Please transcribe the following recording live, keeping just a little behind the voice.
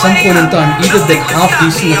some point in time, either they're half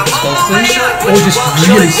decent at this golf thing, or just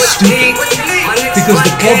really stupid. Because the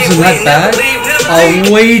clubs in that bag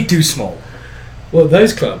are way too small. Well,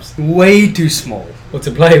 those clubs? Way too small. What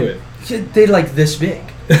to play with? They're like this big.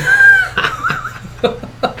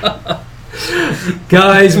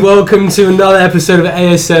 Guys, welcome to another episode of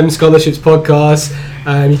ASM Scholarships Podcast.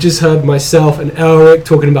 You just heard myself and Elric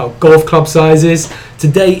talking about golf club sizes.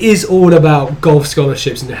 Today is all about golf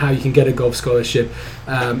scholarships and how you can get a golf scholarship.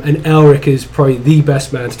 And Elric is probably the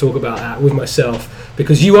best man to talk about that with myself,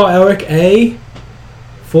 because you are, Elric, a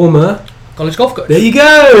former college golf coach. There you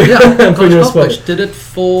go. Yeah, college golf coach. Did it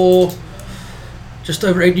for just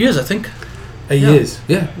over 8 years, I think. 8 years?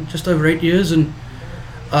 Yeah, just over 8 years, and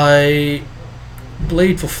I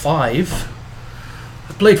played for 5.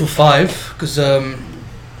 I played for 5 because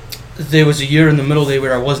there was a year in the middle there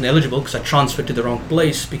where I wasn't eligible because I transferred to the wrong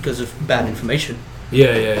place because of bad information.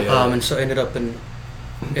 Yeah. And so I ended up in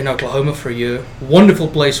Oklahoma for a year. Wonderful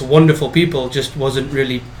place, wonderful people, just wasn't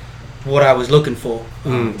really what I was looking for.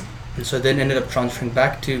 And so then ended up transferring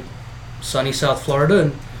back to sunny South Florida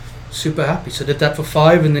and super happy. So did that for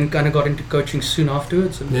 5 and then kind of got into coaching soon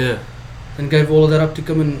afterwards. And then gave all of that up to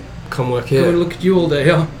come work here. Come and look at you all day,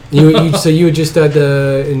 yeah. So you were just at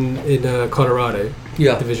in Colorado,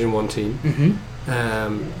 Division 1 team.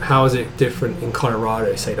 Mm-hmm. How is it different in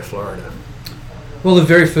Colorado, say, to Florida? Well, the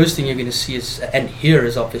very first thing you're going to see and hear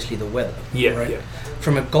is obviously the weather. Yeah.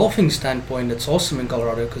 From a golfing standpoint, it's awesome in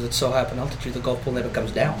Colorado because it's so high up in altitude. The golf ball never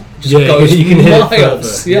comes down. It just goes you can miles.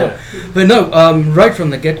 Hit it further. But no, right from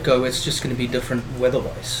the get-go, it's just going to be different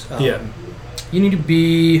weather-wise. You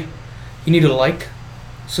need to like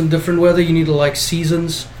some different weather. You need to like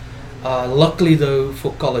seasons. Luckily, though,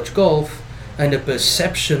 for college golf, and a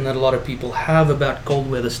perception that a lot of people have about cold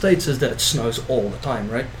weather states is that it snows all the time,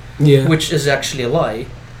 right? Yeah. Which is actually a lie,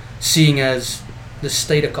 seeing as the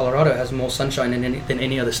state of Colorado has more sunshine than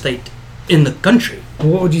any other state in the country.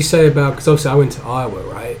 What would you say about, because obviously I went to Iowa,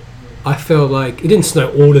 right? I felt like it didn't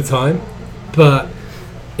snow all the time, but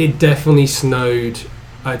it definitely snowed,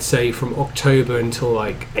 I'd say, from October until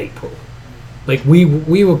like April. Like we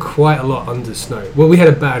were quite a lot under snow. Well, we had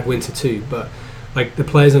a bad winter too, but like the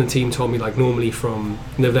players on the team told me like normally from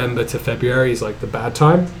November to February is like the bad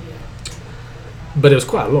time. But it was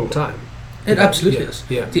quite a long time. It absolutely is.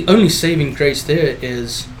 Yeah. The only saving grace there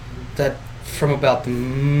is that from about the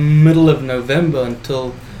middle of November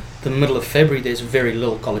until the middle of February, there's very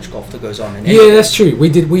little college golf that goes on. Yeah, that's true. We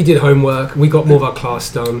did homework. We got more of our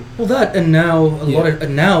class done. Well, that and now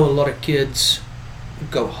a lot of kids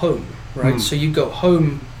go home, right? So you go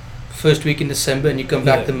home first week in December and you come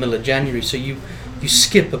back the middle of January. So you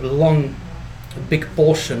skip a big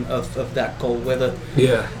portion of that cold weather.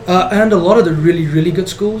 Yeah. And a lot of the really, really good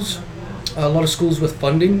schools, a lot of schools with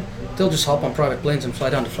funding, they'll just hop on private planes and fly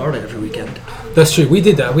down to Florida every weekend. That's true. We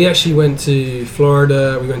did that. We actually went to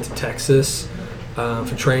Florida. We went to Texas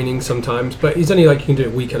for training sometimes. But it's only like you can do it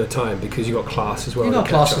a week at a time because you got class as well. You got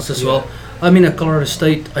classes as well. I mean, at Colorado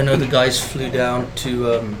State, I know the guys flew down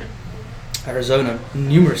to Arizona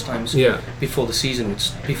numerous times before the season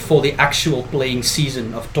before the actual playing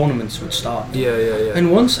season of tournaments would start. Yeah.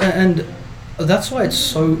 And that's why it's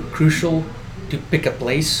so crucial to pick a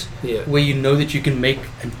place where you know that you can make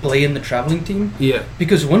and play in the traveling team. Yeah.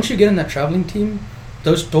 Because once you get in that traveling team,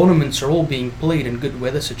 those tournaments are all being played in good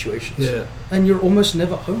weather situations. Yeah. And you're almost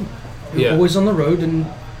never home. You're always on the road and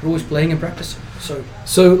you're always playing and practicing.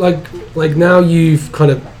 So like now you've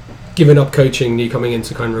kind of given up coaching, you're coming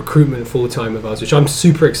into kind of recruitment full-time with us, which I'm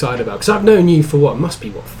super excited about because I've known you for must be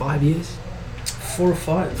 5 years? 4 or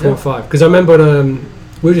 5. 4 or 5. Because I remember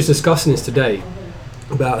we were just discussing this today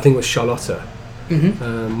about, I think it was Charlotta.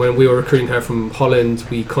 Mm-hmm. When we were recruiting her from Holland,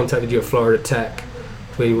 we contacted you at Florida Tech.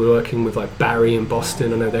 We were working with like Barry in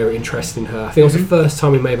Boston. I know they were interested in her. I think it was the first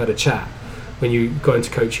time we may have had a chat when you got into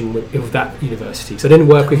coaching with that university. So I didn't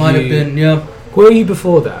work with you. Might have been, yeah. Where were you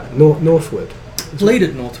before that? Northwood? Played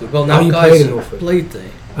at Northwood. Well, now you guys played at Northwood. Played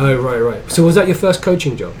there. Oh, right. So was that your first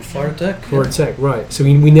coaching job? Florida Tech. Florida Tech, right. So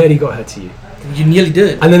we nearly got her to you. You nearly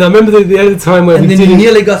did. And then I remember the other time where you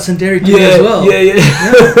nearly got St. Eric to as well. Yeah.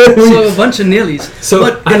 So a bunch of nearlies. So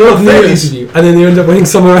I had a lot of nearlies with you, and then they ended up winning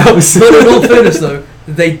somewhere else. But in all fairness, though,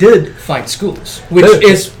 they did find schools, which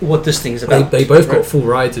is what this thing is about. They both got full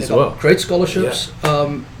rides as well. Great scholarships.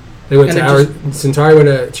 Yeah. They went to Centauri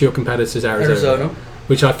went to your competitors, Arizona.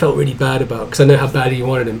 Which I felt really bad about because I know how badly you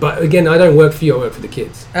wanted him. But again, I don't work for you; I work for the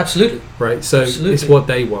kids. Absolutely. Right. So it's what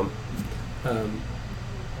they want.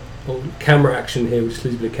 Camera action here. We just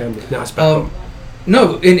lose a bit of camera. Now it's back on.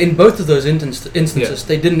 No, in both of those instances,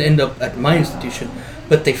 they didn't end up at my institution,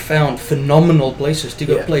 but they found phenomenal places to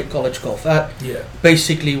go play college golf at. Yeah.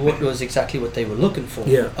 Basically, what was exactly what they were looking for.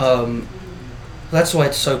 Yeah. That's why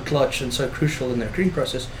it's so clutch and so crucial in the recruiting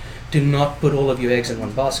process. Do not put all of your eggs in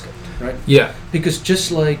one basket, right? Yeah. Because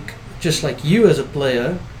just like you as a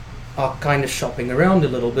player are kind of shopping around a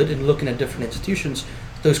little bit and looking at different institutions,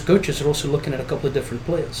 those coaches are also looking at a couple of different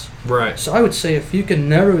players. Right. So I would say if you can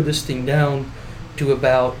narrow this thing down to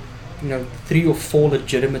about 3 or 4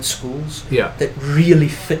 legitimate schools that really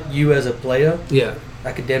fit you as a player,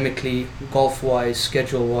 academically, golf-wise,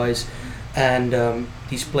 schedule-wise, and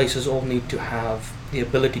these places all need to have the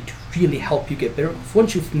ability to really help you get better.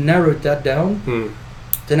 Once you've narrowed that down,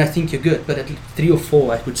 then I think you're good. But at least 3 or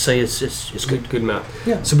 4, I would say is good. Good map.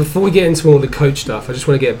 Yeah. So before we get into all the coach stuff, I just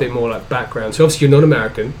want to get a bit more like background. So obviously you're not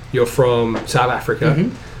American. You're from South Africa.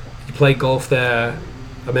 You play golf there.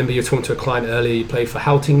 I remember you were talking to a client earlier. You played for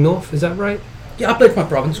Houghton North. Is that right? Yeah, I played for my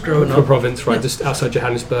province growing up. For province, right, just outside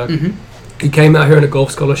Johannesburg. You came out here on a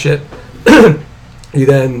golf scholarship. You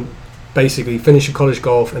then basically finished your college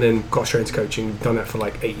golf and then got straight into coaching. You've done that for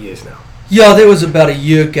like 8 years now. Yeah, there was about a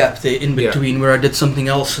year gap there in between where I did something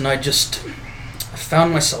else, and I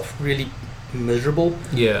found myself really miserable.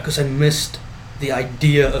 Yeah. Because I missed the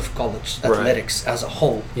idea of college athletics as a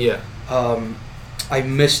whole. Yeah. I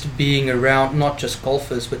missed being around not just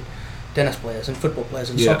golfers, but tennis players and football players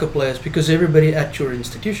and soccer players, because everybody at your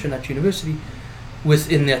institution, at university,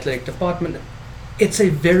 within the athletic department, it's a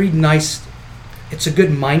very nice, it's a good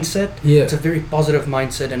mindset. Yeah. It's a very positive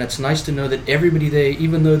mindset, and it's nice to know that everybody there,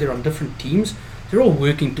 even though they're on different teams, they're all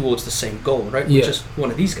working towards the same goal, right? Yeah. Which is one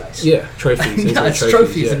of these guys. Yeah, trophies. Yeah, it's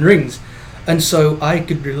trophies and rings. And so I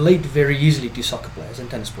could relate very easily to soccer players and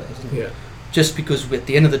tennis players. And just because at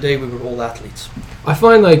the end of the day, we were all athletes. I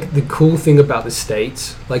find like the cool thing about the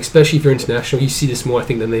States, like especially if you're international, you see this more I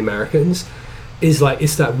think than the Americans, is like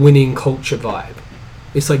it's that winning culture vibe.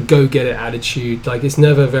 It's like go get it attitude. Like it's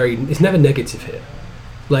never negative here.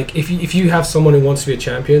 Like if you have someone who wants to be a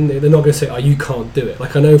champion, they're not going to say, "Oh, you can't do it."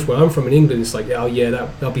 Like I know where I'm from in England, it's like, "Oh yeah,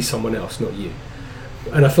 that'll be someone else, not you."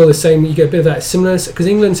 And I feel the same. You get a bit of that similar because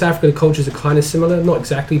England and South Africa, the cultures are kind of similar, not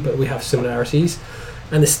exactly, but we have similarities.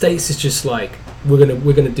 And the States is just like we're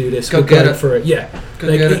gonna do this. Go get it for it. Yeah,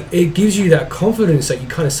 like it gives you that confidence that you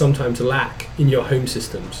kind of sometimes lack in your home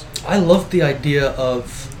systems. I love the idea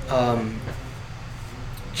of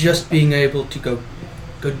just being able to go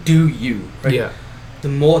do you. Right? Yeah.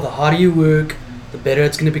 The harder you work, the better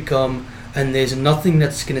it's going to become, and there's nothing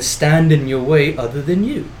that's going to stand in your way other than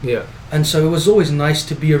you. Yeah. And so it was always nice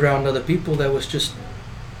to be around other people that was just,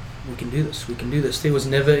 we can do this. There was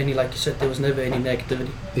never any, like you said, there was never any negativity.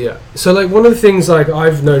 Yeah. So like one of the things like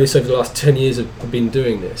I've noticed over the last 10 years of been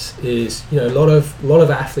doing this is, a lot of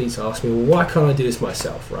athletes ask me, well, why can't I do this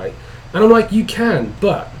myself, right? And I'm like, you can,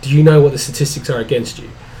 but do you know what the statistics are against you?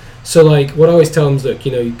 So like what I always tell them is, look,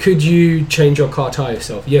 could you change your car tire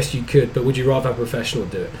yourself? Yes, you could, but would you rather have a professional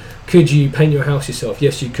do it? Could you paint your house yourself?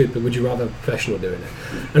 Yes, you could, but would you rather have a professional doing it?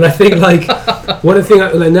 And I think like one of the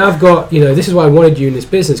things, like now I've got, this is why I wanted you in this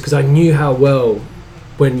business, because I knew how well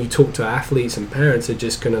when you talk to athletes and parents are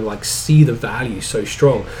just going to like see the value so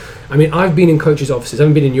strong. I mean, I've been in coaches' offices, I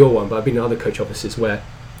haven't been in your one, but I've been in other coach offices where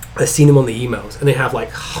I've seen them on the emails and they have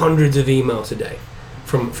like hundreds of emails a day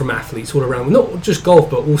from athletes all around, not just golf,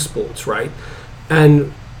 but all sports, right?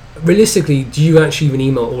 And realistically, do you actually even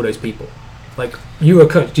email all those people? Like, you were a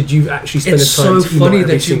coach, did you actually spend the time It's so to email funny every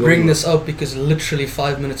that you single bring email? this up, because literally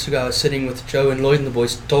 5 minutes ago I was sitting with Joe and Lloyd and the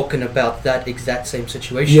boys talking about that exact same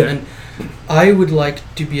situation. Yeah. And I would like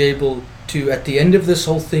to be able to, at the end of this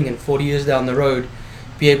whole thing and 40 years down the road,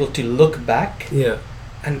 be able to look back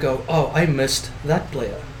and go, oh, I missed that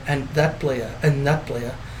player and that player and that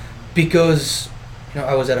player because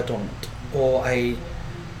I was at a tournament, or I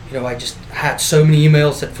just had so many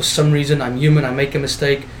emails that for some reason, I'm human, I make a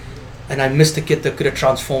mistake, and I missed a kid that could have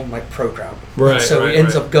transformed my program. Right. And so he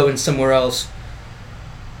ends up going somewhere else,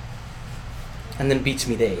 and then beats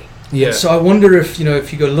me there. Yeah. And so I wonder if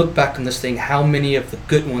if you go look back on this thing, how many of the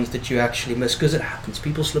good ones did you actually miss? Because it happens,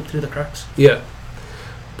 people slip through the cracks. Yeah.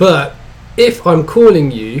 But if I'm calling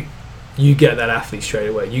you, you get that athlete straight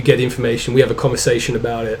away. You get information. We have a conversation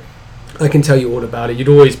about it. I can tell you all about it. You'd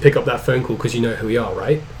always pick up that phone call because you know who we are,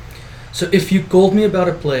 right? So if you called me about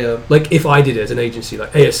a player... Like if I did it as an agency,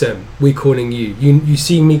 like ASM, we're calling you. You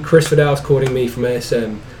see me, Chris Vidal's calling me from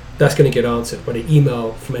ASM, that's going to get answered. But an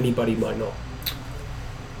email from anybody might not.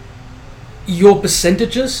 Your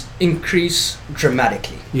percentages increase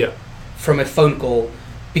dramatically. Yeah. From a phone call,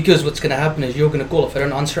 because what's going to happen is you're going to call. If I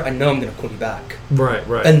don't answer, I know I'm going to call you back. Right.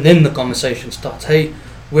 And then the conversation starts. Hey,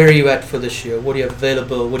 where are you at for this year? What do you have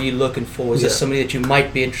available? What are you looking for? Is this Yeah. somebody that you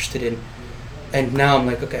might be interested in? And now I'm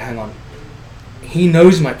like, okay, hang on. He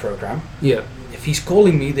knows my program. Yeah. If he's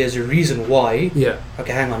calling me, there's a reason why. Yeah.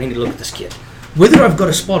 Okay, hang on, I need to look at this kid. Whether I've got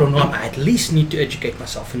a spot or not, I at least need to educate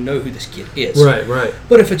myself and know who this kid is. Right. Right.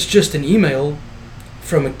 But if it's just an email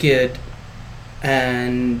from a kid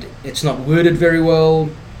and it's not worded very well,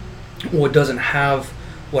 or it doesn't have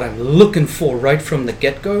what I'm looking for right from the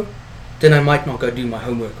get-go, then I might not go do my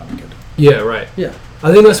homework on the kid. Yeah. Right. Yeah.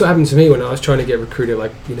 I think that's what happened to me when I was trying to get recruited.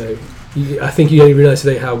 Like, you know, I think you only realise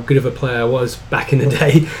today how good of a player I was back in the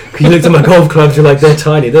day. Because you looked at my golf clubs, you're like, they're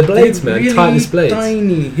tiny. They're blades, They're man. really Tightest blades.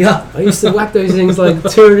 tiny. Yeah. I used to whack those things like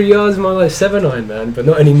 200 yards in my like 7-iron, man, but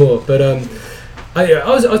not anymore. But I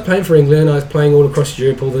was playing for England. I was playing all across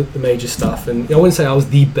Europe, all the major stuff, and I wouldn't say I was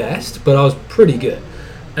the best, but I was pretty good.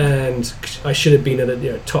 And I should have been at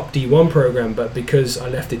a top D1 program, but because I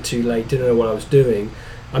left it too late, didn't know what I was doing,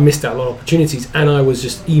 I missed out a lot of opportunities. And I was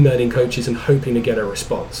just emailing coaches and hoping to get a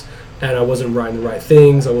response. And I wasn't writing the right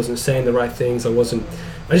things. I wasn't saying the right things. I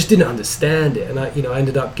just didn't understand it. And I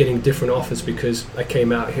ended up getting different offers because I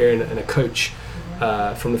came out here and a coach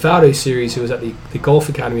from the Faldo series who was at the golf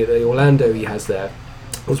academy at the Orlando he has there.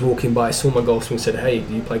 I was walking by, saw my golf swing, said, "Hey,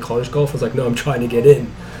 do you play college golf?" I was like, "No, I'm trying to get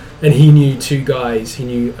in." And he knew two guys. He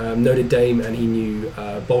knew Notre Dame and he knew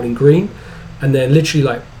Bowling Green. And then literally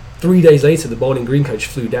like 3 days later, the Bowling Green coach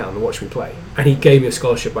flew down and watched me play. And he gave me a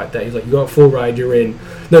scholarship right there. He was like, "You got a full ride, you're in."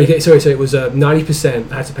 No, so it was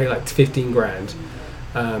 90%. I had to pay like 15 grand.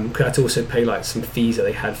 Because I had to also pay like some fees that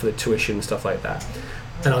they had for the tuition and stuff like that.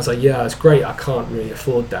 And I was like, yeah, it's great. I can't really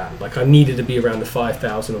afford that. Like I needed to be around the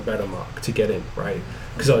 5,000 or better mark to get in, right?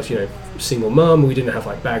 Because I was, single mum. We didn't have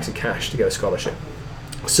like bags of cash to get a scholarship.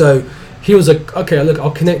 So he was like, okay, look,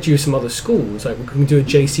 I'll connect you with some other schools. Like we can do a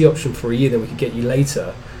JC option for a year, then we could get you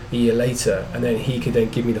a year later, and then he could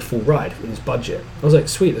then give me the full ride with his budget. I was like,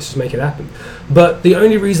 sweet, let's just make it happen. But the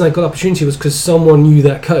only reason I got opportunity was because someone knew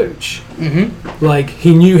that coach. Mm-hmm. Like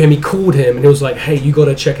he knew him, he called him, and he was like, hey, you got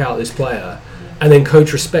to check out this player. And then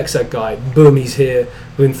coach respects that guy. Boom, he's here.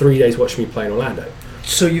 Within 3 days, watch me play in Orlando.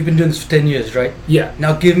 So you've been doing this for 10 years, right? Yeah.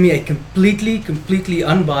 Now give me a completely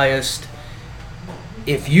unbiased,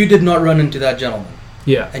 if you did not run into that gentleman,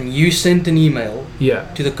 Yeah. and you sent an email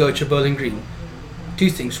Yeah. to the coach of Bowling Green, two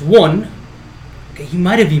things. One, okay, he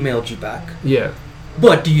might have emailed you back, Yeah.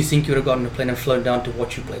 but do you think you would have gotten a plane and flown down to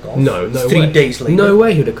watch you play golf? No way. 3 days later. No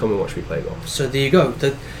way he would have come and watched me play golf. So there you go.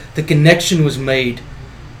 The connection was made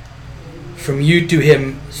from you to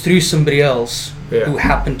him through somebody else Yeah. who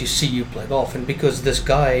happened to see you play golf. And because this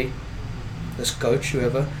guy, this coach,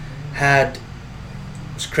 whoever,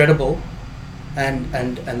 was credible, and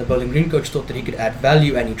the Bowling Green coach thought that he could add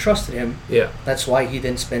value and he trusted him, Yeah. that's why he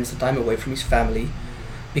then spends the time away from his family.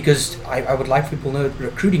 Because I would like people to know that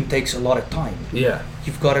recruiting takes a lot of time. Yeah.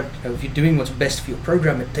 You've got to, if you're doing what's best for your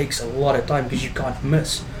program, it takes a lot of time because you can't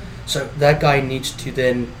miss. So that guy needs to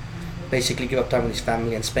then basically give up time with his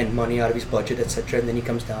family and spend money out of his budget, etc. And then he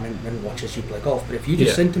comes down and watches you play golf. But if you just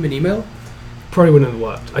Yeah. sent him an email, Probably wouldn't have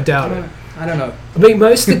worked. I doubt it. I don't know. I mean,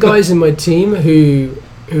 most of the guys in my team who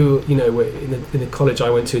were in the college I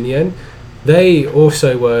went to in the end, they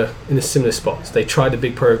also were in a similar spots. They tried the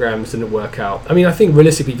big programs, didn't work out. I mean, I think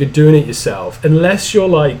realistically, if you're doing it yourself, unless you're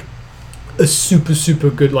like a super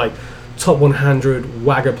good like top 100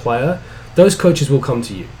 wagger player, those coaches will come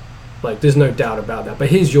to you. Like, there's no doubt about that. But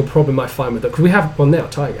here's your problem I find with that, because we have one now,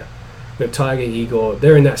 Tiger. We have Tiger, Igor.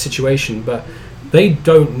 They're in that situation, but they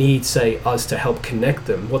don't need, say, us to help connect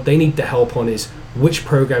them. What they need to help on is which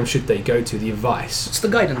program should they go to, the advice. It's the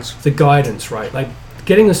guidance. The guidance, right? Like,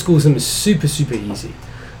 getting the schools in is super easy.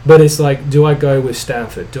 But it's like, do I go with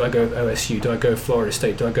Stanford? Do I go with OSU? Do I go with Florida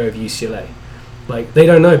State? Do I go with UCLA? Like, they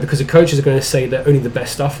don't know, because the coaches are going to say that only the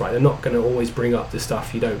best stuff, right? They're not going to always bring up the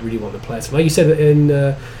stuff you don't really want the players to. Like you said in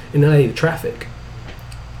LA, the traffic.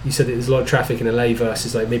 You said that there's a lot of traffic in LA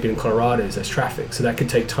versus like maybe in Colorado there's traffic, so that could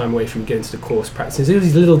take time away from getting to the course practices.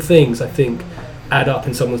 These little things I think add up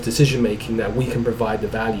in someone's decision making that we can provide the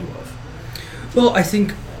value of. Well, I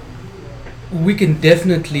think we can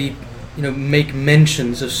definitely, make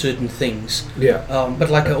mentions of certain things. Yeah. But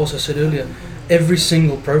like I also said earlier, every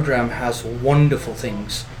single program has wonderful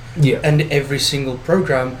things. Yeah. And every single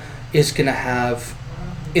program is going to have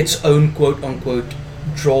its own quote-unquote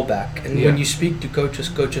drawback. And when you speak to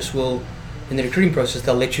coaches will, in the recruiting process,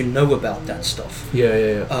 they'll let you know about that stuff.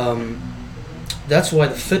 Yeah. That's why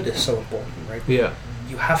the fit is so important, right? Yeah.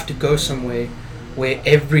 You have to go somewhere where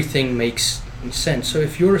everything makes sense. So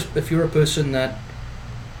if you're a person that,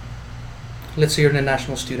 let's say you're an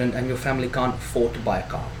international student and your family can't afford to buy a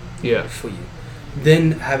car Yeah. for you,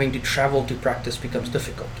 then having to travel to practice becomes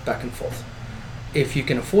difficult, back and forth. If you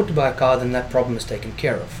can afford to buy a car, then that problem is taken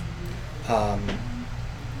care of.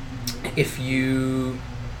 If you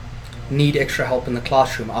need extra help in the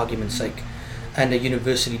classroom, argument's sake, and a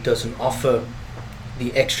university doesn't offer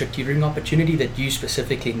the extra tutoring opportunity that you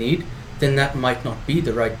specifically need, then that might not be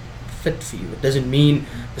the right fit for you. It doesn't mean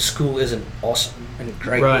the school isn't awesome and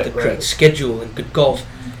great with a great schedule and good golf.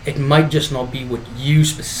 It might just not be what you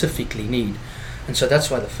specifically need. And so that's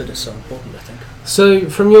why the fit is so important, I think. So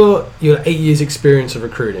from your 8 years experience of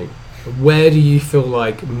recruiting, where do you feel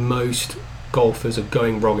like most golfers are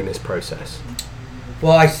going wrong in this process?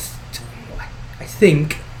 Well, I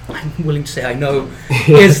think, I'm willing to say I know,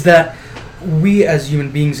 is that we as human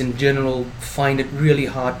beings in general find it really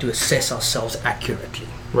hard to assess ourselves accurately.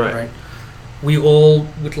 Right? We all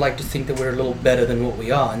would like to think that we're a little better than what we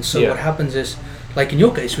are. And so what happens is, like in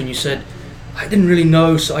your case, when you said, I didn't really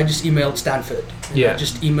know, so I just emailed Stanford. I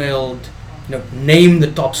just emailed, name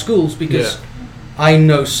the top schools because I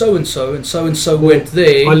know so-and-so and so-and-so went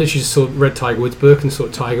there. I literally just read Tiger Woods' book and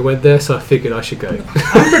thought Tiger went there, so I figured I should go.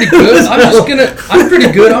 I'm pretty good. I'm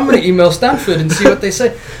pretty good. I'm going to email Stanford and see what they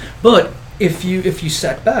say. But if you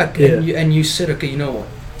sat back and you said, okay, you know what?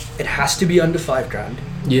 It has to be under $5,000.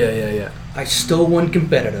 Yeah. I still want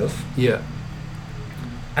competitive. Yeah.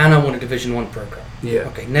 And I want a Division 1 program. Yeah.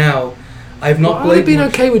 Okay, now I've not played. I'd been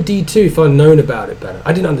okay with D2 if I'd known about it better.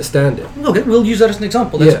 I didn't understand it. Okay, we'll use that as an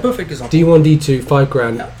example. That's a perfect example. D1, D2,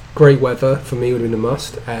 $5,000, great weather for me would have been a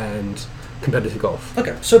must, and competitive golf.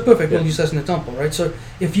 Okay, so perfect. We'll use that as an example, right? So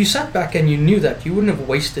if you sat back and you knew that, you wouldn't have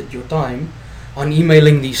wasted your time on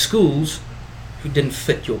emailing these schools who didn't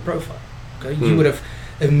fit your profile. Okay, you would have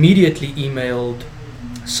immediately emailed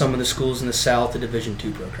some of the schools in the South, the Division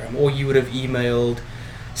 2 program, or you would have emailed,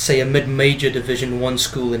 say, a mid-major Division 1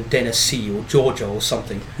 school in Tennessee or Georgia or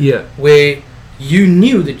something, where you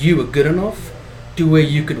knew that you were good enough to where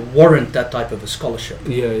you could warrant that type of a scholarship.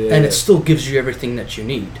 And it still gives you everything that you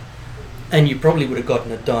need. And you probably would have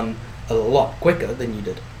gotten it done a lot quicker than you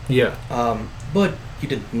did. But you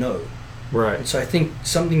didn't know. Right. And so I think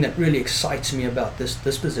something that really excites me about this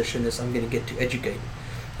position is I'm going to get to educate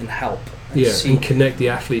and help and connect the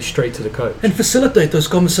athlete straight to the coach and facilitate those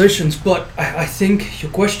conversations. But I think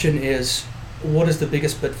your question is, what is the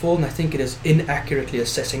biggest pitfall? And I think it is inaccurately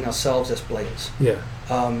assessing ourselves as players.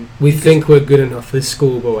 We think we're good enough for this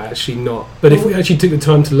school, but we're actually not. But if we actually took the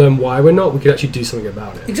time to learn why we're not, we could actually do something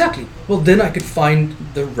about it. Exactly. Well, then I could find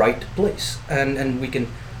the right place, and we can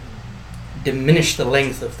diminish the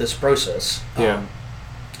length of this process. And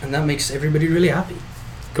that makes everybody really happy.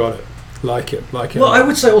 Got it. Like it. Well, I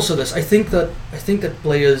would say also this. I think that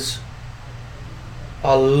players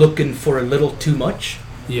are looking for a little too much.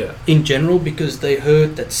 In general, because they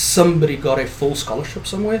heard that somebody got a full scholarship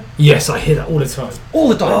somewhere. Yes, I hear that all the time. All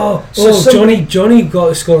the time. Johnny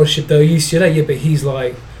got a scholarship though, UCLA. But he's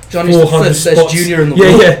like Johnny's the fifth best junior in the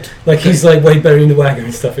world. Like he's like way better in the wagon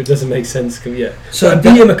and stuff. It doesn't make sense. So I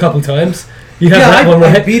beat him a couple times. You have that one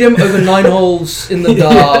right. I beat him over 9 holes in the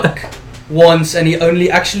dark. Once, and he only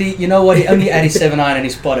he only had his 7-iron and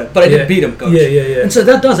his putter, but I did beat him, coach. And so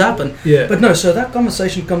that does happen. But no, so that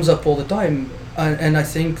conversation comes up all the time, and I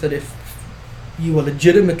think that if you are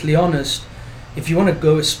legitimately honest, if you want to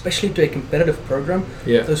go, especially to a competitive program,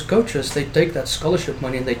 those coaches, they take that scholarship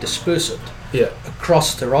money and they disperse it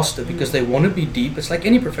across the roster because they want to be deep. It's like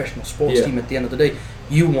any professional sports team. At the end of the day,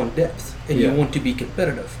 you want depth and you want to be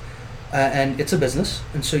competitive, and it's a business.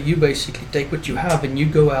 And so you basically take what you have and you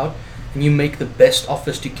go out and you make the best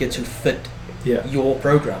offers to kids who fit your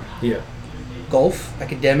program. Golf,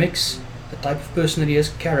 academics, the type of person that he is,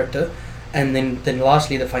 character, and then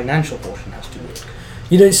lastly the financial portion has to work.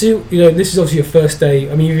 This is obviously your first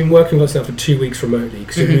day. I mean, you've been working with us now for 2 weeks remotely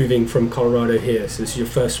because you're moving from Colorado here, so this is your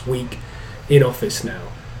first week in office now.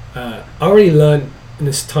 I already learned in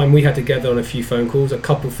this time we had together on a few phone calls, a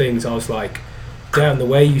couple things I was like, damn, the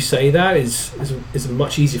way you say that is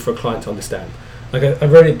much easier for a client to understand. Like I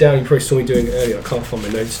wrote it down. You probably saw me doing it earlier. I can't find my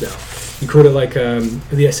notes now. You called it like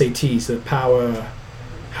the SATs, the power.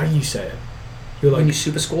 How do you say it? You're like, when you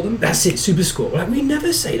super score them. That's it, super score. Like we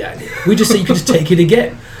never say that. We just say you can just take it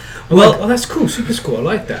again. That's cool. Super score. I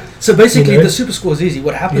like that. So basically, the super score is easy.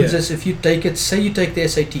 What happens is if you take it, say you take the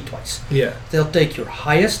SAT twice. They'll take your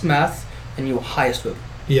highest math and your highest verbal.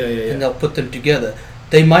 And they'll put them together.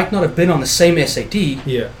 They might not have been on the same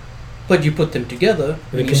SAT. But you put them together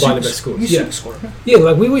and you combine the best scores. You super score.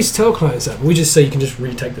 Like we always tell clients that, but we just say you can just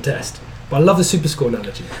retake the test. But I love the super score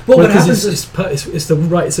analogy. Well, what happens it's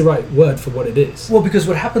the right word for what it is. Well, because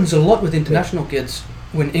what happens a lot with international kids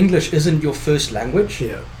when English isn't your first language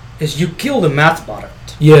is you kill the math part of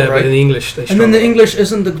it. Yeah, right? but in English they and then struggle. the English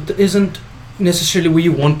isn't necessarily where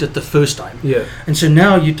you want it the first time. Yeah. And so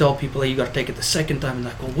now you tell people, hey, you got to take it the second time, and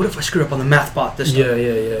like, well, what if I screw up on the math part this time?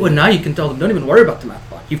 Yeah. Well, now you can tell them, don't even worry about the math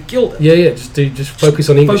part. You've killed it. Yeah. Just focus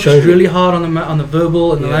on English. Focus only. really hard on the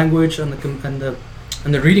verbal and the Yeah. language and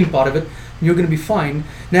the reading part of it. And you're going to be fine.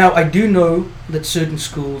 Now, I do know that some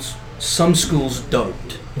schools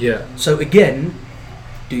don't. Yeah. So again,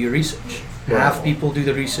 do your research. Wow. Have people do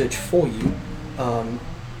the research for you.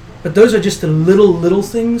 But those are just the little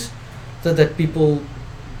things that people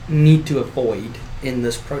need to avoid in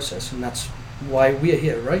this process, and that's why we're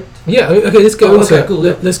here, right? Yeah. Okay. Let's go into okay, cool,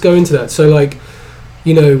 Let's go into that. So, like,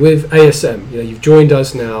 with ASM, you've joined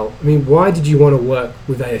us now. I mean, why did you want to work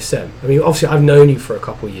with ASM? I mean, obviously, I've known you for a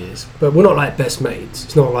couple of years, but we're not like best mates.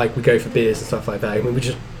 It's not like we go for beers and stuff like that. I mean, we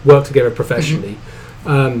just work together professionally.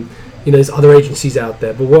 There's other agencies out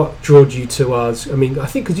there, but what drew you to us? I mean, I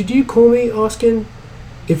think, did you call me asking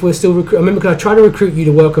if we're still recruiting? I remember because I tried to recruit you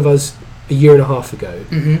to work with us a year and a half ago,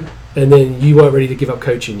 and then you weren't ready to give up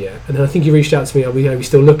coaching yet. And then I think you reached out to me, are we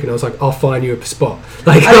still looking? I was like, I'll find you a spot.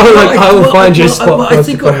 Like, I will find you a spot. I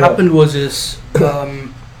think what happened was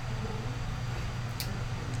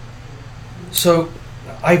so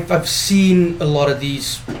I've seen a lot of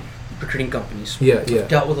these recruiting companies. Yeah. I've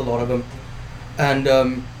dealt with a lot of them,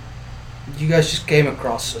 and you guys just came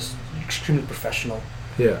across as extremely professional.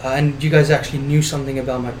 Yeah. And you guys actually knew something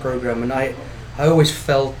about my program, and I always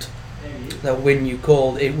felt that when you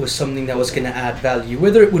called, it was something that was going to add value,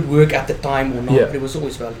 whether it would work at the time or not, Yeah. but it was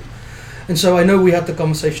always value. And so I know we had the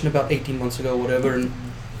conversation about 18 months ago or whatever, and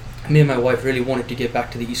me and my wife really wanted to get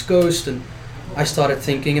back to the East Coast, and I started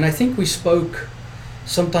thinking, and I think we spoke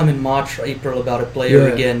sometime in March or April about a player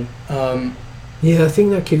Yeah. again. Yeah, I think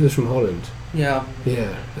that kid was from Holland. Yeah.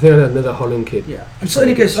 Yeah, I think I had another Holland kid. Yeah. And so in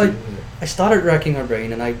any case, I started racking my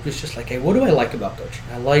brain, and I was just like, hey, what do I like about coaching?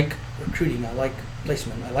 I like recruiting, I like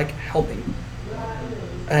placement, I like helping.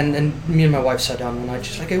 And me and my wife sat down one night,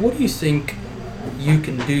 just like, hey, what do you think you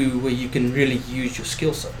can do where you can really use your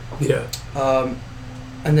skill set? Yeah.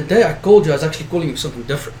 And the day I called you, I was actually calling you something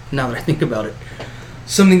different, now that I think about it.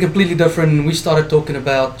 Something completely different, and we started talking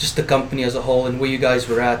about just the company as a whole and where you guys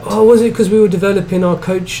were at. Oh, was it because we were developing our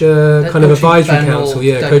coach kind of coaching advisory panel council?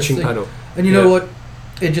 Yeah, type coaching thing. panel. And you know what?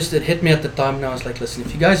 It hit me at the time, and I was like, listen,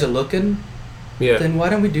 if you guys are looking, Yeah. then why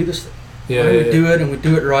don't we do this thing? Yeah. Why don't we yeah. do it, and we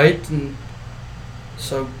do it right? And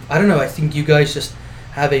so, I don't know, I think you guys just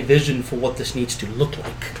have a vision for what this needs to look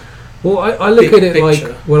like. Well, I look Big at it picture.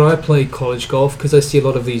 like when I play college golf, because I see a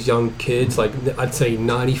lot of these young kids, like I'd say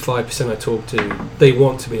 95% I talk to, they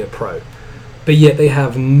want to be a pro, but yet they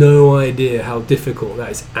have no idea how difficult that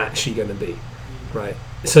is actually going to be, right?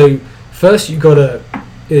 So first you got to,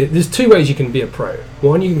 there's two ways you can be a pro.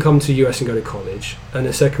 One, you can come to the US and go to college, and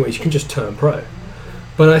the second way is you can just turn pro.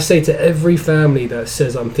 But I say to every family that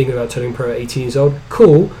says I'm thinking about turning pro at 18 years old,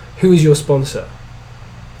 cool, who is your sponsor?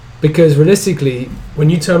 Because realistically,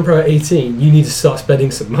 when you turn pro at 18, you need to start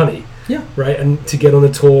spending some money, Yeah. right? And to get on the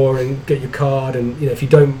tour and get your card, and if you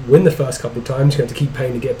don't win the first couple of times, you have to keep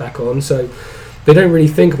paying to get back on. So they don't really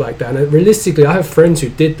think like that. And realistically, I have friends who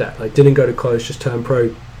did that, like didn't go to college, just turned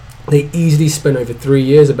pro. They easily spent over 3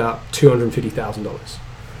 years about $250,000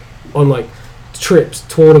 on like trips,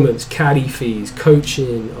 tournaments, caddy fees,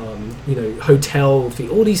 coaching, hotel fee.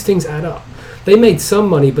 All these things add up. They made some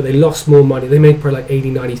money, but they lost more money. They made probably like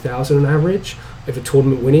 80, 90,000 on average over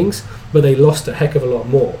tournament winnings, but they lost a heck of a lot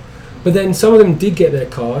more. But then some of them did get their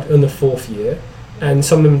card in the fourth year, and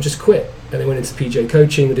some of them just quit and they went into PJ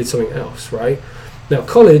coaching or did something else, right? Now,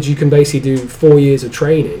 college, you can basically do 4 years of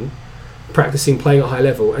training, practicing playing at a high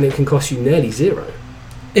level, and it can cost you nearly zero.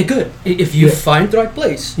 It could. If you Yeah. find the right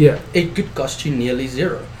place, Yeah. it could cost you nearly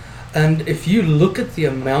zero. And if you look at the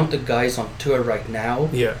amount of guys on tour right now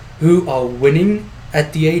Yeah. who are winning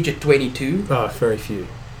at the age of 22, Very few.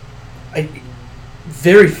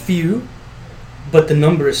 very few, but the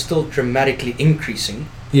number is still dramatically increasing.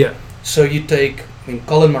 Yeah. So you take,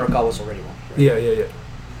 Colin Morikawa's already won. Right? Yeah.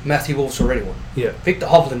 Matthew Wolff's already won. Yeah. Victor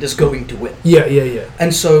Hovland is going to win. Yeah.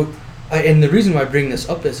 And so, and the reason why I bring this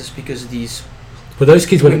up is because these But those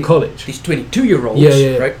kids went to college. these 22-year-olds,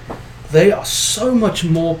 Yeah. right? They are so much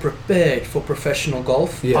more prepared for professional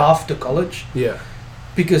golf after college, Yeah.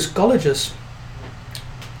 because colleges,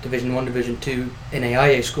 Division 1, Division 2,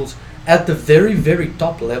 NAIA schools, at the very, very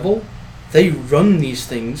top level, they run these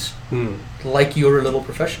things like you're a little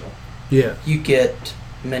professional. Yeah. You get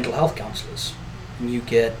mental health counselors, and you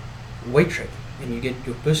get weight training, and you get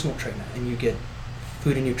your personal trainer, and you get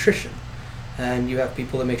food and nutrition, and you have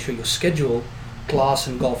people that make sure your schedule, class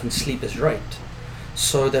and golf and sleep is right,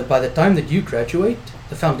 so that by the time that you graduate,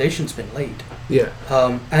 the foundation's been laid. Yeah.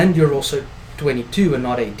 And you're also 22 and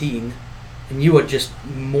not 18, and you are just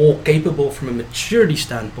more capable from a maturity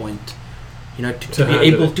standpoint, you know, to be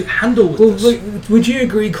able to handle with this. Like, would you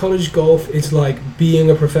agree college golf is like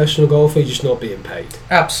being a professional golfer, you're just not being paid?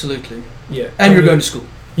 Absolutely. Yeah. And you're going to school.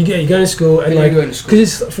 You're going to school, and like, you're going to school.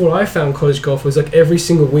 because for what I found college golf was like every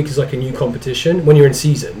single week is like a new competition when you're in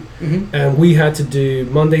season. Mm-hmm. And we had to do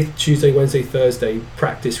Monday, Tuesday, Wednesday, Thursday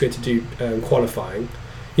practice. We had to do qualifying.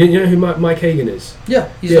 You know who Mike Hagan is? Yeah,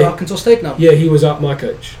 he's at Arkansas State now. Yeah, he was my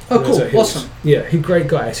coach. Oh, cool, awesome. Yeah, he's a great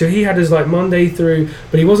guy. So he had us like Monday through,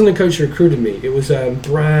 but he wasn't a coach who recruited me. It was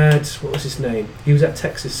Brad, what was his name? He was at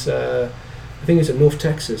Texas, I think he was at North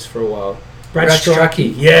Texas for a while. Brad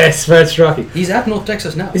Strachey. Yes, Brad Strachey. He's at North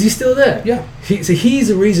Texas now. Is he still there? Yeah. So he's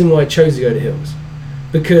the reason why I chose to go to Hills.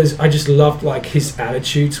 Because I just loved like his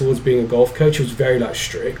attitude towards being a golf coach. He was very like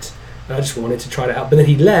strict. And I just wanted to try it out. But then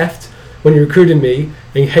he left when he recruited me,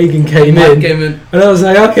 and Hagan came in. And I was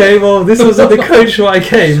like, okay, well, this wasn't the coach why I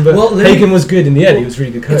came. But Hagan was good in the end. He was a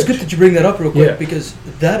really good coach. It's good that you bring that up real quick, because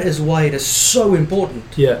that is why it is so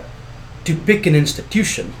important to pick an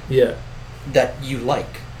institution that you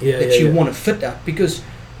like, that you want to fit at, because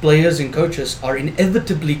players and coaches are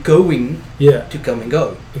inevitably going to come and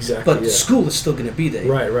go. Exactly. But the school is still going to be there.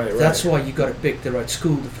 Right. That's why you got to pick the right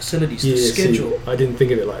school, the facilities, the schedule. See, I didn't think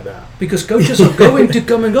of it like that. Because coaches are going to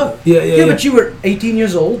come and go. But you were 18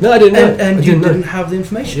 years old. No, I didn't know. And you didn't have the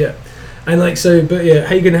information. Yeah. And like so, but yeah,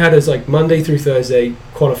 Hagan had us like Monday through Thursday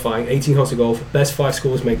qualifying, 18 holes of golf. Best 5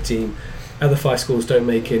 schools make team. Other 5 schools don't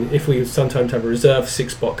make in. If we sometimes have a reserve,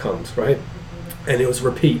 6 spot comes, right? And it was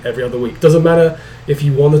repeat every other week. Doesn't matter if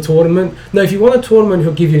you won the tournament. No, if you won a tournament,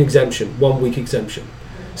 he'll give you an exemption, 1 week exemption.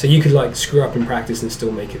 So you could like screw up in practice and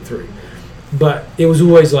still make it through. But it was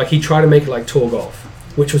always like, he tried to make it like tour golf,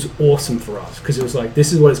 which was awesome for us, because it was like,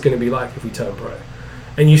 this is what it's going to be like if we turn pro.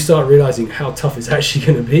 And you start realizing how tough it's actually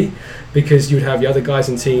going to be, because you'd have the other guys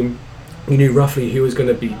in the team, you knew roughly who was going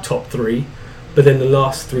to be top 3, but then the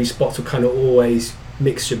last 3 spots were kind of always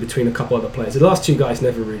mixture between a couple other players. The last 2 guys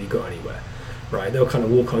never really got anywhere. Right, they were kind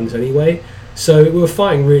of walk-ons anyway. So we were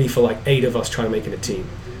fighting really for like 8 of us trying to make it a team.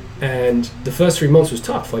 And the first 3 months was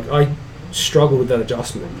tough. Like I struggled with that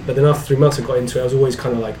adjustment. But then after 3 months I got into it, I was always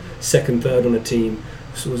kind of like second, third on a team,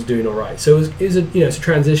 so was doing all right. So it was a, it's a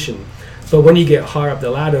transition. But when you get higher up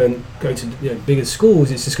the ladder and go to bigger schools,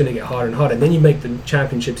 it's just going to get harder and harder. And then you make the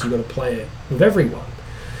championships, you've got to play it with everyone.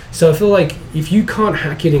 So I feel like if you can't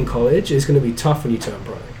hack it in college, it's going to be tough when you turn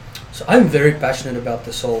pro. So I'm very passionate about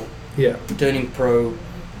this whole turning pro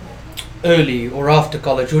early or after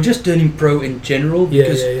college, or just turning pro in general,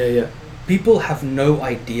 because people have no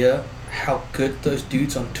idea how good those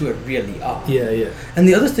dudes on tour really are. And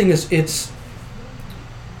the other thing is,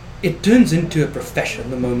 it turns into a profession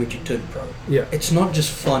the moment you turn pro. It's not just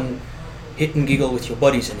fun hit and giggle with your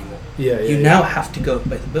buddies anymore. You now have to go and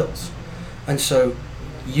pay the bills. And so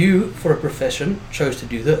you, for a profession, chose to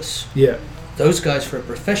do this. Those guys for a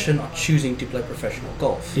profession are choosing to play professional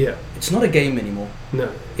golf. It's not a game anymore.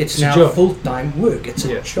 No. It's now full-time work. It's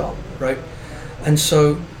a job, right? And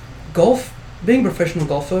so golf, being a professional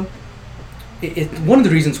golfer, one of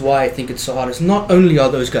the reasons why I think it's so hard is not only are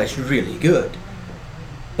those guys really good,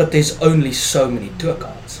 but there's only so many tour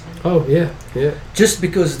cards. Oh, yeah. Just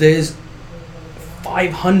because there's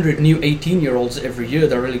 500 new 18-year-olds every year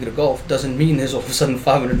that are really good at golf doesn't mean there's all of a sudden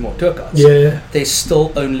 500 more tour cards. There's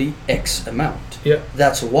still only X amount.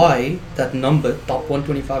 That's why that number, top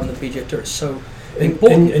 125 in the PGA Tour, is so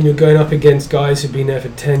important. And you're going up against guys who've been there for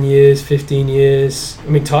 10 years, 15 years. I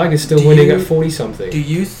mean, Tiger's still winning at 40-something. Do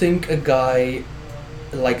you think a guy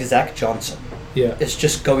like Zach Johnson is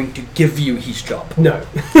just going to give you his job? No.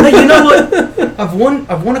 Hey, you know what? I've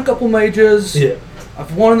won a couple majors.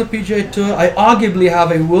 I've won on the PGA Tour. I arguably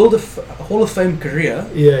have a Hall of Fame career.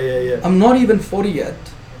 I'm not even 40 yet.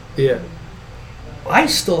 I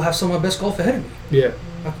still have some of my best golf ahead of me.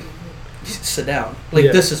 Sit down.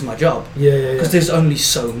 This is my job. Because there's only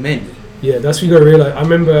so many. That's what you got to realize. I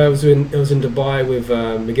remember I was in Dubai with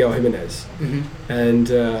Miguel Jimenez, and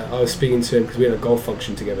I was speaking to him because we had a golf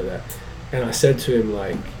function together there, and I said to him,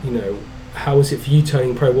 like, how was it for you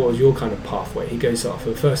turning pro? What was your kind of pathway? He goes, for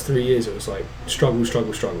the first 3 years it was like struggle.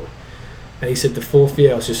 And he said the 4th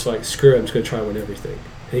year I was just like, screw it, I'm just going to try and win everything.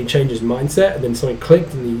 And he changed his mindset, and then something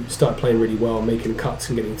clicked, and he started playing really well, making cuts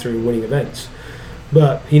and getting through and winning events.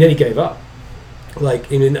 But he nearly gave up.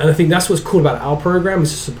 And I think that's what's cool about our program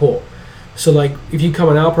is the support. So like, if you come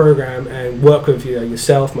on our program and work with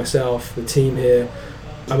yourself, myself, the team here,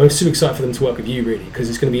 I'm super excited for them to work with you, really, because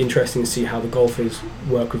it's going to be interesting to see how the golfers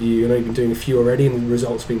work with you. I know you've been doing a few already, and the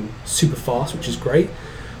results have been super fast, which is great.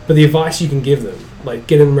 But the advice you can give them, like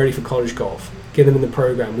get them ready for college golf, get them in the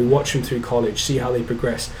program, we watch them through college, see how they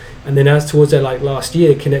progress, and then as towards their like last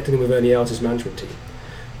year, connecting them with Ernie Els' management team,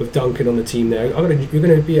 with Duncan on the team there. You're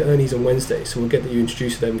going to be at Ernie's on Wednesday, so we'll get you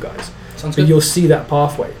introduced to them guys. Sounds But good. you'll see that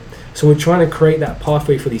pathway. So we're trying to create that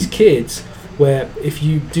pathway for these kids, where if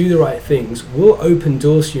you do the right things, we'll open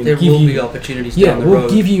doors to you. And There give will you, be opportunities yeah, down the we'll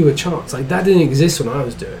road. give you a chance. Like that didn't exist when I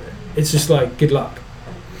was doing it. It's just like good luck.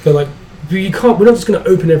 But like, but you can't. We're not just going to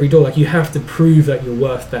open every door. Like you have to prove that you're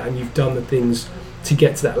worth that and you've done the things to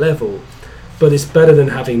get to that level. But it's better than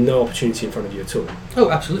having no opportunity in front of you at all.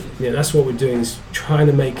 Oh, absolutely. Yeah, that's what we're doing, is trying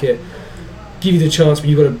to make it, give you the chance, but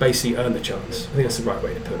you've got to basically earn the chance. I think that's the right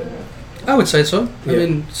way to put it. I would say so. I Yeah.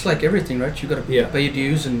 mean, it's like everything, right? You got to Yeah. pay your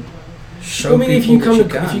dues and show I mean, if people you come that to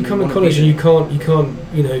can, if you come to wanna college be and there. you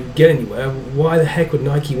can't get anywhere, why the heck would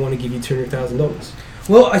Nike want to give you $200,000?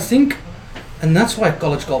 Well, I think, and that's why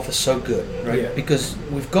college golf is so good, right? Yeah. Because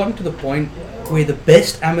we've gotten to the point where the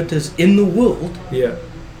best amateurs in the world Yeah,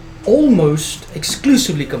 almost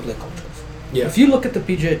exclusively can play college golf. yeah, If you look at the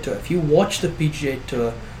PGA Tour, if you watch the PGA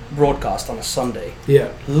Tour broadcast on a Sunday, yeah.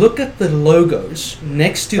 look at the logos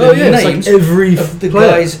next to Oh the yeah, it's names like every of the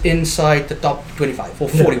player. guys inside the top 25 or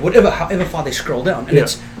 40, however far they scroll down, and Yeah.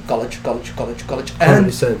 it's college,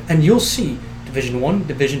 100%. and you'll see Division 1,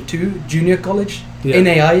 Division 2, junior college, Yeah.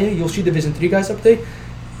 NAIA, you'll see Division 3 guys up there.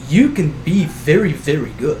 You can be very,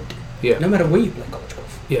 very good, Yeah, no matter where you play college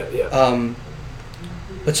golf. yeah.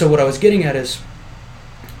 But so what I was getting at is,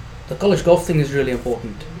 the college golf thing is really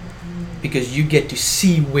important, because you get to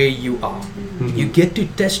see where you are. Mhm. You get to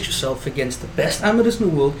test yourself against the best amateurs in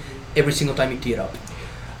the world every single time you tee it up.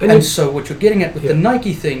 And And you- so what you're getting at with the Yeah.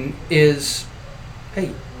 Nike thing is, hey,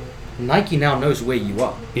 Nike now knows where you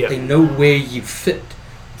are. Yeah. They know where you fit.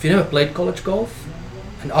 If you never played college golf,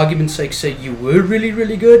 an argument's sake say you were really,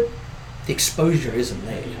 really good, the exposure isn't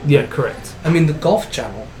there. yeah, correct. I mean, the Golf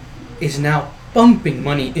Channel is now pumping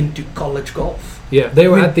money into college golf. Yeah, they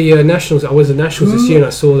were I mean- at the Nationals. I was at Nationals this Who- year, and I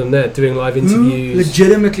saw them there doing live Who interviews.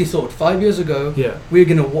 legitimately thought 5 years ago Yeah, we're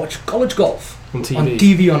going to watch college golf on TV. on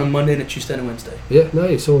TV on a Monday and a Tuesday and a Wednesday? Yeah, no,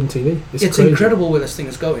 you saw on TV. It's crazy. incredible where this thing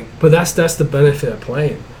is going. But that's the benefit of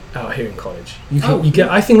playing out here in college. Oh. You get.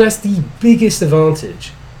 I think that's the biggest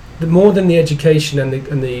advantage, more than the education and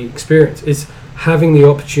the experience, is having the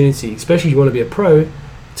opportunity, especially if you want to be a pro,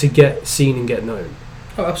 to get seen and get known.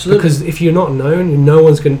 Oh, absolutely. Because if you're not known, no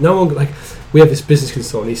one like, we have this business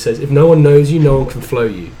consultant. He says if no one knows you, no one can flow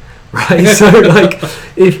you, right? So like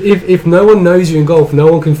if no one knows you in golf, no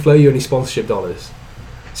one can flow you any sponsorship dollars.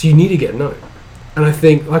 So you need to get known. And I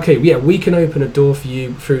think, okay, yeah, we can open a door for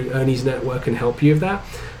you through Ernie's network and help you with that.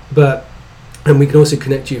 And we can also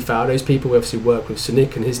connect you with those people. We obviously work with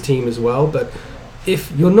Sonic and his team as well. But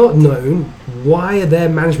if you're not known, why are their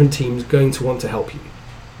management teams going to want to help you?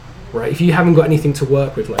 Right? If you haven't got anything to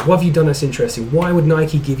work with, like, what have you done that's interesting? Why would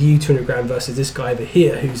Nike give you 200 grand versus this guy over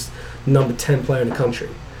here who's number 10 player in the country?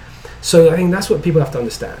 So I think that's what people have to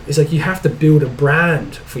understand. It's like you have to build a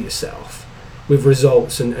brand for yourself with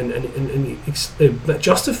results and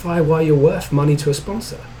justify why you're worth money to a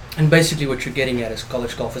sponsor. And basically what you're getting at is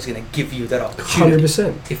college golf is going to give you that opportunity.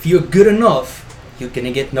 100%. If you're good enough, you're going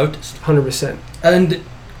to get noticed. 100%. And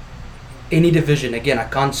any division, again, I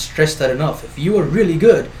can't stress that enough. If you are really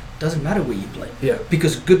good, doesn't matter where you play. Yeah.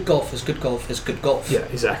 Because good golf is good golf is good golf. Yeah,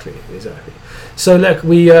 exactly. So look,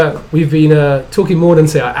 we've been talking more than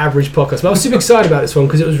say our average podcast, but I was super excited about this one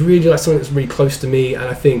because it was really like something that's really close to me, and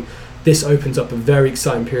I think this opens up a very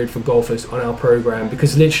exciting period for golfers on our program,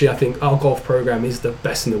 because literally I think our golf program is the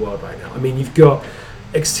best in the world right now. I mean, you've got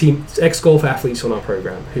ex-golf athletes on our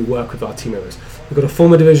program who work with our team members. We've got a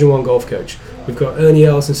former Division 1 golf coach. We've got Ernie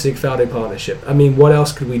Els and Sig Faldo partnership. I mean, what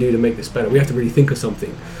else could we do to make this better? We have to really think of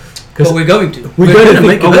something. But we're going to. We're going to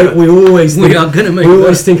make it better. We always We think, are going to make we it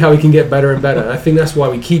always better. think how we can get better and better. And I think that's why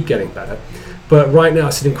we keep getting better. But right now,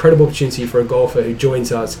 it's an incredible opportunity for a golfer who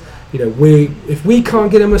joins us. You know, if we can't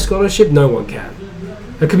get him a scholarship, no one can.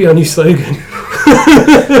 That could be our new slogan.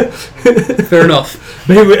 Fair enough.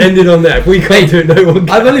 Maybe we'll end it on that. If we can't do it, no one can.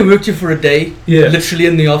 I've only worked here for a day, Yeah. literally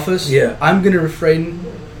in the office. Yeah. I'm going to refrain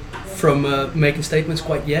from making statements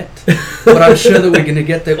quite yet, but I'm sure that we're going to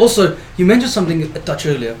get there. Also, you mentioned something a touch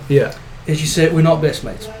earlier, Yeah. as you said, we're not best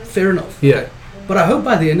mates. Fair enough. Yeah. Okay. But I hope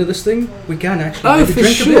by the end of this thing, we can actually Oh, maybe for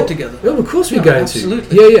drink sure. a beer together. Oh, of course we're No, going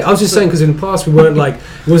absolutely. to. Yeah. I was just saying because in the past we weren't like,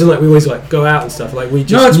 it wasn't like we always like go out and stuff. Like we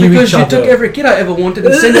just No, it's knew because each you other. took every kid I ever wanted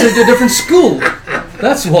and sent it to a different school.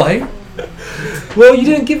 That's why. Well, you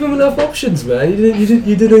didn't give them enough options, man.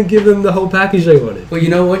 You didn't give them the whole package they wanted. Well, you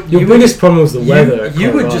know what? Your You biggest problem was the weather. You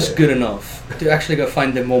at were Colorado. just good enough to actually go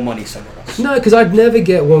find them more money somewhere else. No, because I'd never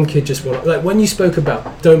get one kid just one. Like when you spoke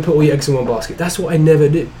about don't put all your eggs in one basket, that's what I never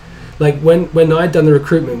do. Like when I'd done the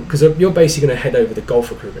recruitment, because you're basically going to head over the golf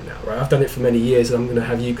recruitment now, right? I've done it for many years, and I'm going to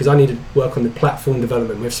have you, because I need to work on the platform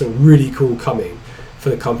development. We have some really cool coming for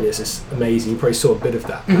the company. It's just amazing. You probably saw a bit of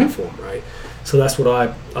that platform, right? So that's what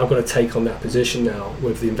I've got to take on that position now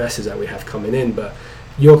with the investors that we have coming in. But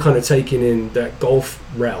you're kind of taking in that golf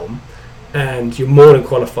realm, and you're more than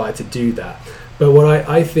qualified to do that. But what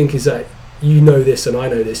I think is that you know this and I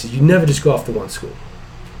know this, is you never just go after one school.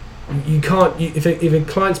 You can't. If a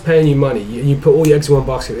client's paying you money, you put all your eggs in one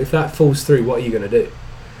basket. If that falls through, what are you going to do?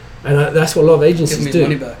 And that's what a lot of agencies do. Give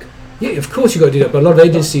me money back. Yeah, of course you got to do that. But a lot of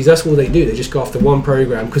agencies, that's all they do. They just go after one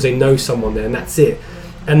program because they know someone there, and that's it.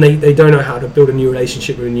 And they don't know how to build a new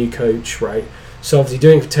relationship with a new coach, right? So obviously,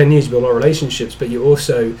 doing it for 10 years, you build a lot of relationships. But you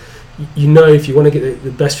also, if you want to get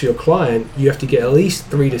the best for your client, you have to get at least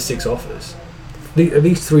 3 to 6 offers, at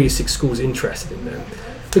least 3 to 6 schools interested in them,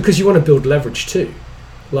 because you want to build leverage too.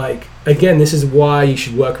 Like, again, this is why you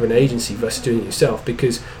should work with an agency versus doing it yourself.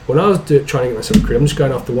 Because when I was trying to get myself recruited, I'm just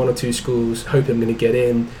going after 1 or 2 schools, hoping I'm going to get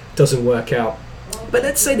in. Doesn't work out. But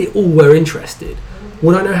let's say they all were interested.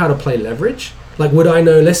 Would I know how to play leverage? Like, would I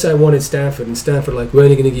know, let's say I wanted Stanford, and Stanford, like, we're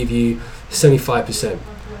only going to give you 75%.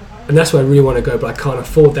 And that's where I really want to go, but I can't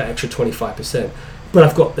afford that extra 25%. But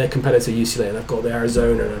I've got their competitor UCLA, and I've got the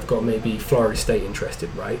Arizona, and I've got maybe Florida State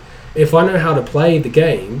interested, right? If I know how to play the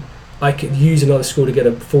game, I could use another school to get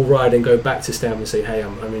a full ride and go back to Stanford and say, hey,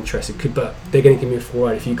 I'm interested. But they're going to give me a full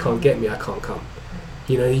ride. If you can't get me, I can't come.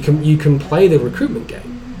 You can play the recruitment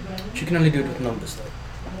game. But you can only do it with numbers, though.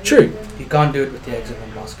 Trure. You can't do it with the eggs in one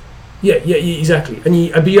basket. Yeah, exactly. But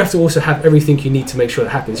you have to also have everything you need to make sure that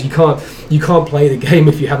happens. You can't play the game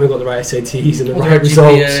if you haven't got the right SATs and the right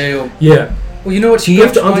results. Yeah. Well, you know what? So you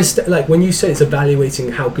have to understand. Like when you say it's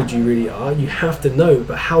evaluating how good you really are, you have to know.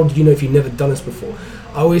 But how do you know if you've never done this before?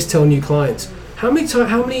 I always tell new clients, how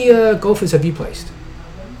many golfers have you placed?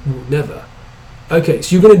 Never. Okay,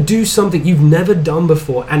 so you're going to do something you've never done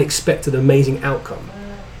before and expect an amazing outcome.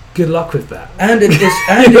 Good luck with that. And it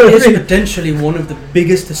is potentially one of the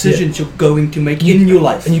biggest decisions you're going to make in your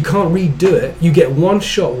life. And you can't redo it. You get one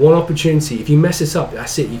shot, one opportunity. If you mess this up,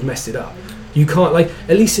 that's it. You've messed it up. You can't, like,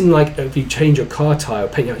 at least in, like, if you change your car tire or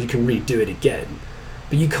paint it out, you can redo it again.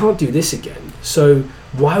 But you can't do this again. So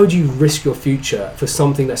why would you risk your future for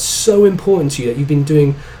something that's so important to you that you've been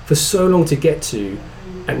doing for so long to get to,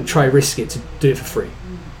 and try risk it to do it for free?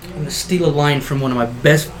 I'm going to steal a line from one of my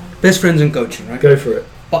best friends in coaching, right? Go for it.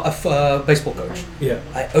 But a baseball coach. Yeah.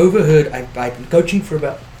 I overheard, I've been coaching for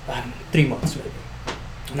about 3 months maybe.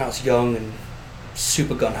 And I was young and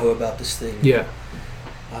super gung-ho about this thing. Yeah.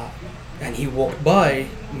 And he walked by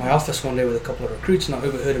my office one day with a couple of recruits, and I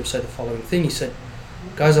overheard him say the following thing. He said,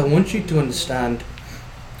 guys, I want you to understand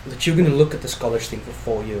that you're going to look at this college thing for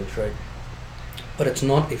 4 years, right? But it's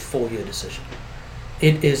not a 4-year decision.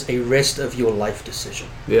 It is a rest of your life decision.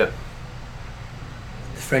 Yeah.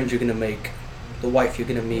 The friends you're going to make, the wife you're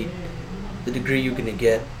going to meet, the degree you're going to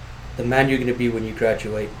get, the man you're going to be when you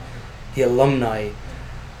graduate, the alumni,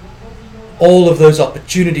 all of those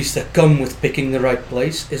opportunities that come with picking the right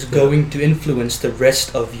place is going to influence the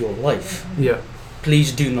rest of your life. Yeah.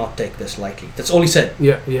 Please do not take this lightly. That's all he said.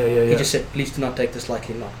 Yeah. He just said, please do not take this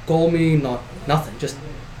lightly. Not call me, nothing. Just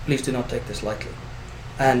please do not take this lightly.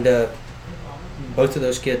 And both of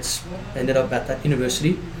those kids ended up at that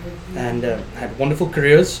university and had wonderful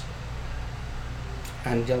careers.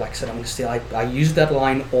 And yeah, like I said, I'm going to say I use that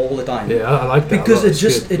line all the time. Yeah, I like that because it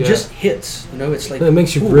just hits. You know, it's like it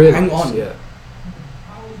makes you realize. Hang on, yeah.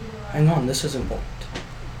 Hang on, this is important.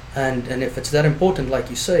 And if it's that important, like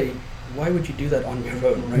you say, why would you do that on your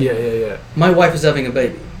own? Right? Yeah. My wife is having a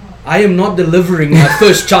baby. I am not delivering my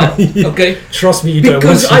first child. Okay, trust me, you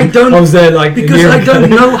because don't. I don't. I was there like because I don't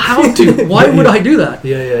know how to. Why would I do that?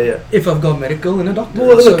 Yeah. If I've got medical and a doctor.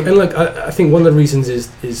 Well, look, I think one of the reasons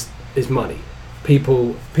is money.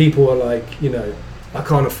 People are like, I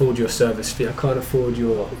can't afford your service fee. I can't afford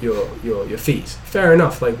your fees. Fair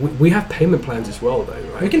enough. Like we have payment plans as well, though,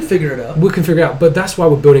 right? We can figure it out. But that's why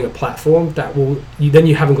we're building a platform that will. Then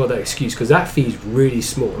you haven't got that excuse because that fee is really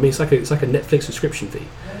small. I mean, it's like a Netflix subscription fee,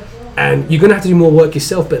 and you're gonna have to do more work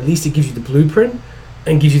yourself. But at least it gives you the blueprint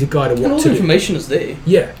and gives you the guide of what to do. All the information is there.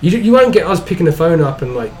 Yeah, you won't get us picking the phone up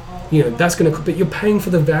and like. That's going to, but you're paying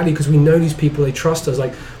for the value because we know these people, they trust us.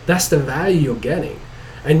 Like, that's the value you're getting.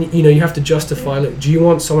 And, you have to justify, look, do you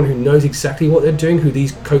want someone who knows exactly what they're doing, who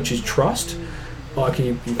these coaches trust? Oh, can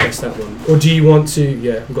you press that one? Or do you want to,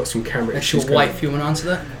 we've got some camera issues. That's your wife, you want to answer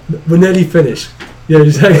that? We're nearly finished. Yeah,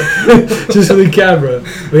 just for the camera.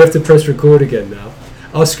 We have to press record again now.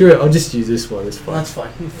 I'll screw it. I'll just use this one. It's fine. That's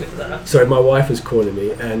fine. We'll figure that out. Sorry, my wife was calling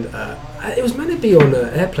me, and it was meant to be on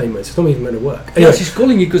airplane mode, so it's not even meant to work. Yeah, she's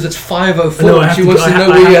calling you because it's 5:04. No, She wants to know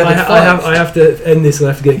where you are at 5. I have to end this and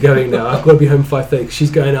I have to get going now. I've got to be home 5:30 because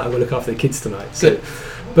she's going out. I'm going to look after the kids tonight. So. Good.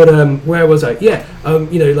 But where was I? Yeah,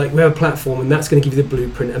 you know, like we have a platform, and that's going to give you the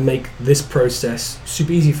blueprint and make this process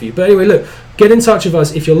super easy for you. But anyway, look, get in touch with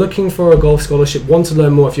us if you're looking for a golf scholarship, want to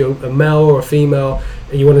learn more. If you're a male or a female,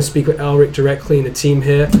 and you want to speak with Elric directly and the team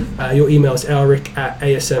here, your email is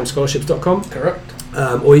elric@asmscholarships.com. Correct.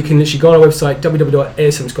 Or you can literally go on our website,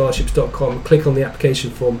 www.asmscholarships.com, click on the application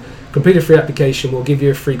form, complete a free application, we'll give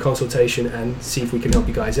you a free consultation and see if we can help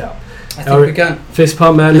you guys out. I think we can. Fist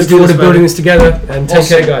pump, man. Let's Look forward do to this, building man. this together, and take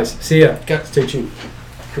Awesome. care, guys. See ya. Okay. Stay tuned.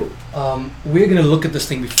 Cool. We're going to look at this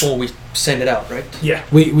thing before we send it out, right? Yeah,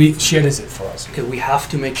 we she edits it for us. Okay, we have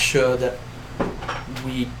to make sure that I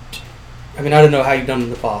mean, I don't know how you've done in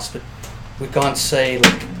the past, but we can't say,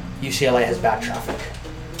 like, UCLA has bad traffic.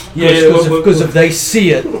 Because if they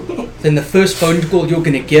see it, then the first phone call you're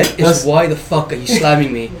going to get is, why the fuck are you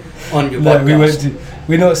slamming me on your podcast? No, we won't do.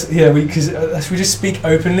 We're not. Yeah, because we just speak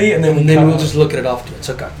openly, and then we'll just look at it afterwards.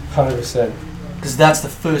 Okay. 100%. Because that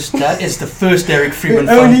is the first Eric Freeman It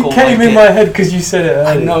phone only call came I in get. my head because you said it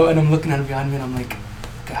I earlier. know, and I'm looking at it behind me, and I'm like,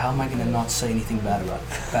 okay, how am I going to not say anything bad about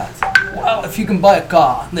that? Well, if you can buy a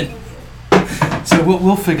car, then. So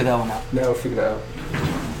we'll figure that one out. Now we'll figure that out.